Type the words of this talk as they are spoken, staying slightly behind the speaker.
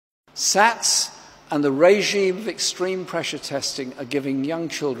SATs and the regime of extreme pressure testing are giving young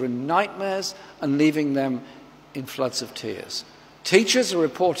children nightmares and leaving them in floods of tears. Teachers are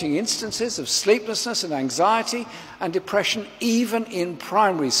reporting instances of sleeplessness and anxiety and depression even in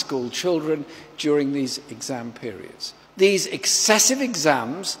primary school children during these exam periods. These excessive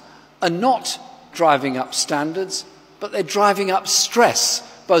exams are not driving up standards, but they're driving up stress,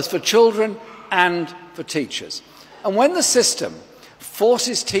 both for children and for teachers. And when the system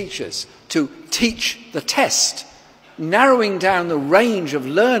forces teachers to teach the test, narrowing down the range of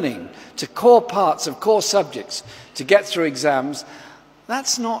learning to core parts of core subjects to get through exams,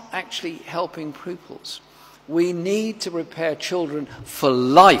 that's not actually helping pupils. We need to prepare children for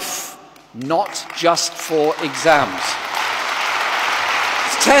life, not just for exams.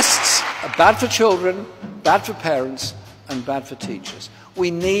 Tests are bad for children, bad for parents, and bad for teachers. We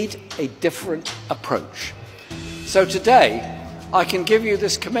need a different approach. So today, I can give you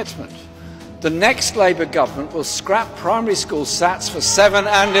this commitment. The next Labour government will scrap primary school SATs for 7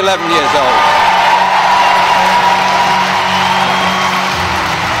 and 11 years old.